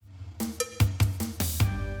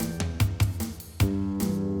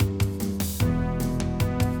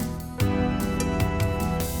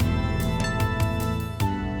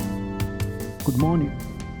morning.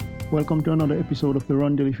 Welcome to another episode of the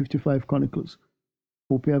Run Daily 55 Chronicles.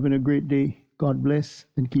 Hope you're having a great day. God bless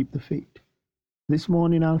and keep the faith. This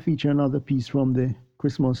morning I'll feature another piece from the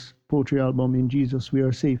Christmas poetry album In Jesus We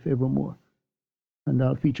Are Safe Evermore. And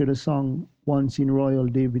I'll feature the song Once in Royal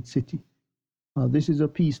David City. This is a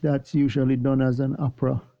piece that's usually done as an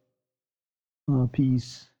opera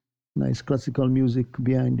piece. Nice classical music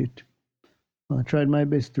behind it. I tried my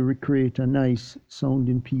best to recreate a nice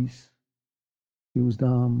sounding piece. Used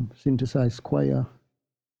synthesized choir,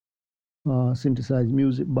 synthesized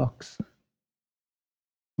music box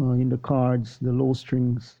in the cards, the low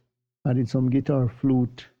strings. Added some guitar,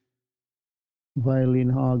 flute,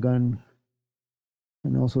 violin, organ,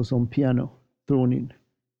 and also some piano thrown in.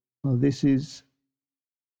 This is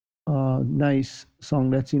a nice song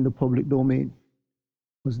that's in the public domain.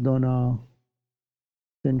 It was done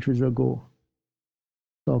centuries ago.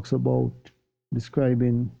 Talks about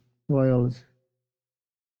describing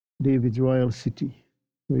David's royal city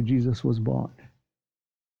where Jesus was born.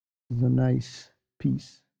 It's a nice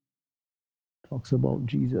piece. Talks about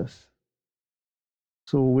Jesus.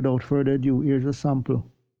 So without further ado, here's a sample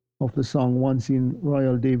of the song Once in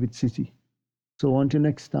Royal David City. So until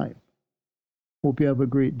next time, hope you have a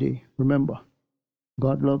great day. Remember,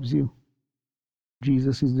 God loves you.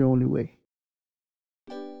 Jesus is the only way.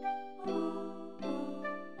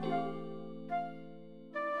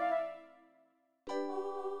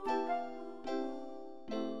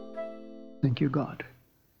 Thank you, God.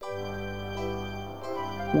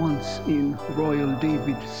 Once in Royal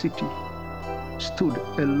David City stood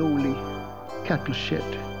a lowly cattle shed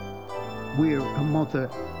where a mother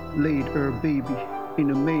laid her baby in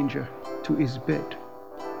a manger to his bed.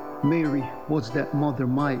 Mary was that mother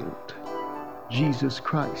mild, Jesus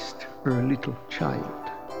Christ, her little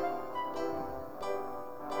child.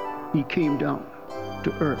 He came down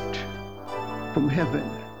to earth from heaven,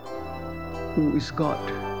 who is God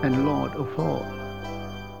and Lord of all.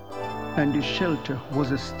 And his shelter was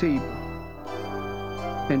a stable,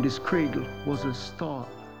 and his cradle was a star